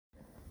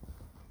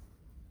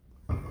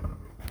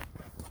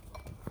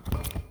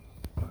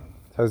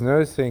I was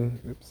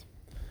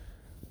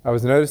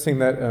noticing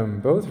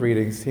that both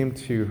readings seem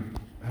to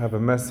have a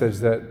message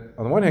that,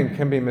 on the one hand,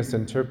 can be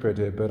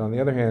misinterpreted, but on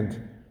the other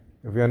hand,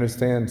 if we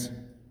understand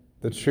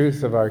the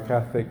truth of our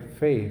Catholic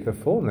faith, the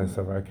fullness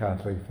of our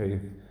Catholic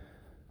faith,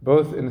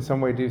 both in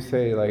some way do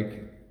say,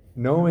 like,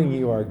 knowing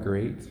you are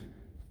great,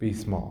 be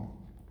small.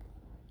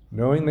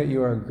 Knowing that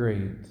you are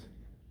great,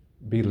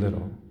 be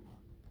little.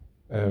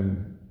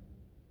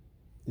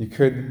 You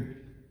could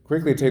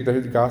quickly take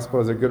the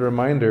gospel as a good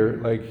reminder,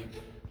 like,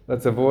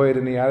 let's avoid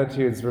any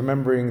attitudes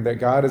remembering that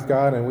God is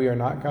God and we are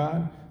not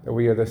God, that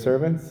we are the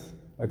servants,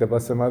 like the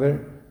Blessed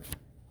Mother.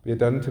 Be it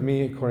done to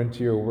me according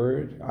to your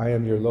word. I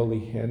am your lowly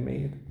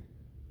handmaid.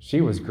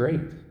 She was great,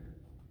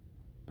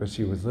 but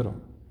she was little.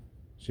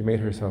 She made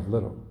herself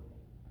little.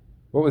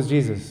 What was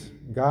Jesus?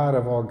 God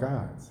of all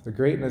gods, the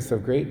greatness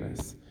of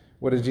greatness.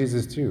 What did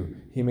Jesus do?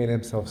 He made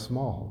himself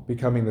small,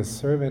 becoming the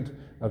servant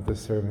of the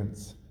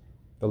servants,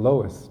 the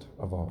lowest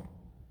of all.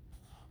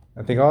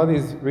 I think all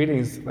these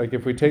readings, like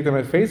if we take them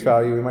at face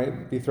value, we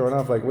might be thrown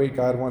off like, wait,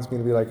 God wants me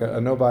to be like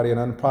a nobody, an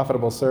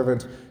unprofitable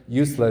servant,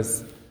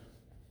 useless.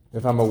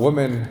 If I'm a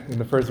woman in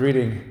the first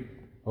reading,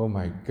 oh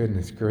my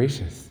goodness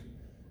gracious.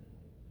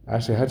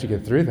 Ashley, how'd you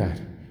get through that?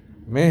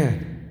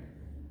 Man,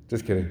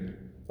 just kidding.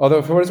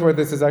 Although for what it's worth,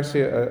 this is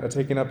actually a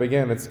taking up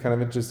again. It's kind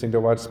of interesting to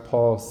watch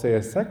Paul say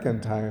a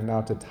second time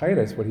now to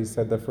Titus what he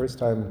said the first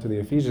time to the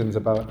Ephesians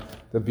about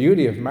the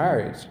beauty of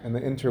marriage and the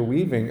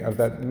interweaving of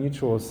that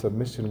mutual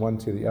submission one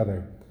to the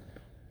other.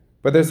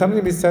 But there's something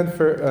to be said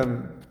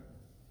for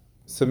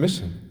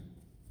submission,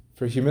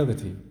 for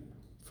humility,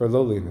 for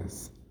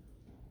lowliness.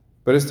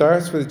 But it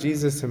starts with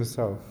Jesus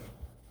himself.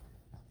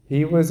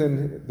 He was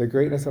in the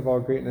greatness of all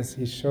greatness.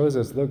 He shows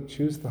us, look,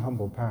 choose the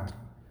humble path.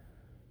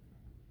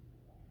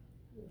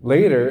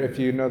 Later, if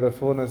you know the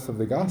fullness of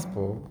the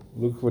gospel,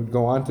 Luke would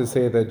go on to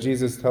say that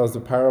Jesus tells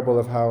the parable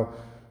of how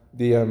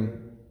the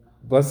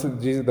blessed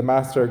Jesus, the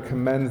master,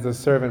 commends the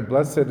servant.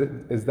 Blessed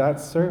is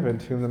that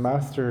servant whom the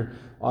master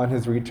on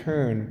his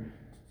return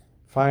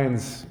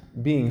finds him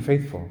being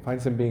faithful.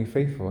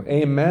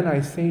 Amen, I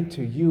say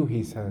to you,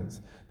 he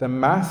says, the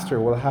master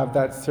will have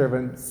that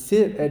servant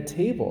sit at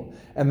table,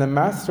 and the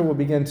master will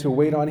begin to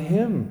wait on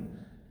him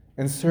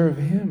and serve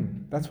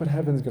him. That's what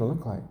heaven's going to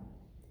look like.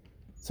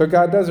 So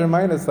God does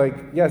remind us, like,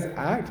 yes,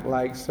 act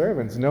like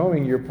servants,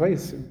 knowing your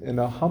place in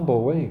a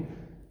humble way.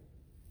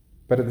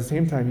 But at the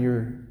same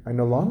time, I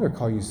no longer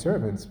call you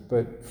servants,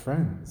 but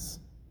friends,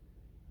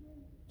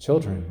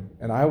 children,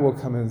 and I will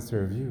come and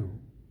serve you.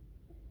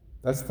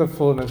 That's the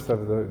fullness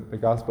of the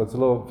gospel. It's a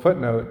little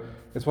footnote.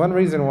 It's one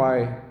reason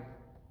why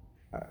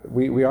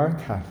we are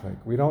Catholic.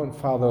 We don't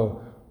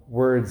follow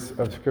words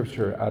of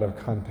Scripture out of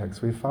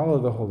context. We follow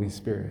the Holy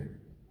Spirit.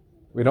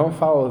 We don't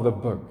follow the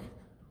book.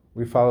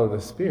 We follow the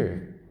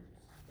Spirit.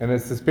 And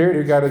it's the Spirit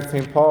who guided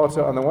St. Paul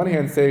to, on the one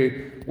hand,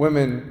 say,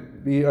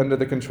 women, be under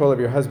the control of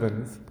your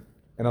husbands.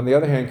 And on the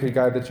other hand, could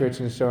guide the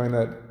church in showing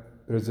that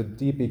there's a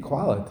deep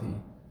equality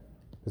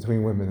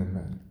between women and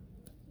men.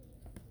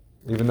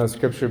 Even though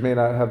Scripture may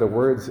not have the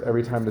words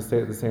every time to say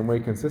it the same way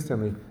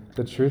consistently,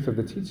 the truth of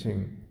the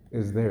teaching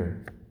is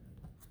there.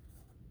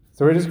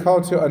 So we're just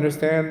called to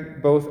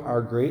understand both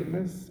our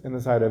greatness in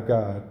the sight of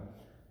God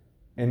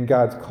and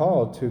God's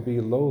call to be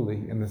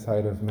lowly in the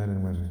sight of men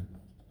and women,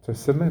 to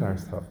submit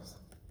ourselves,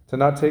 to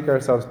not take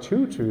ourselves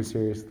too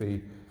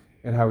seriously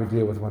in how we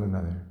deal with one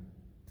another.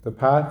 The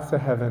path to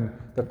heaven,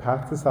 the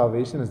path to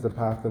salvation is the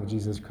path of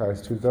Jesus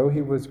Christ, who, though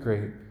he was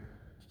great,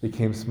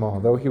 became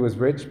small. Though he was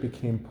rich,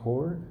 became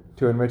poor,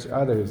 to enrich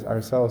others,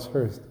 ourselves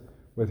first,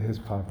 with his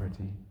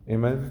poverty.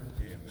 Amen?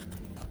 Amen.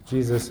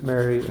 Jesus,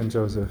 Mary, and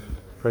Joseph,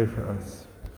 pray for us.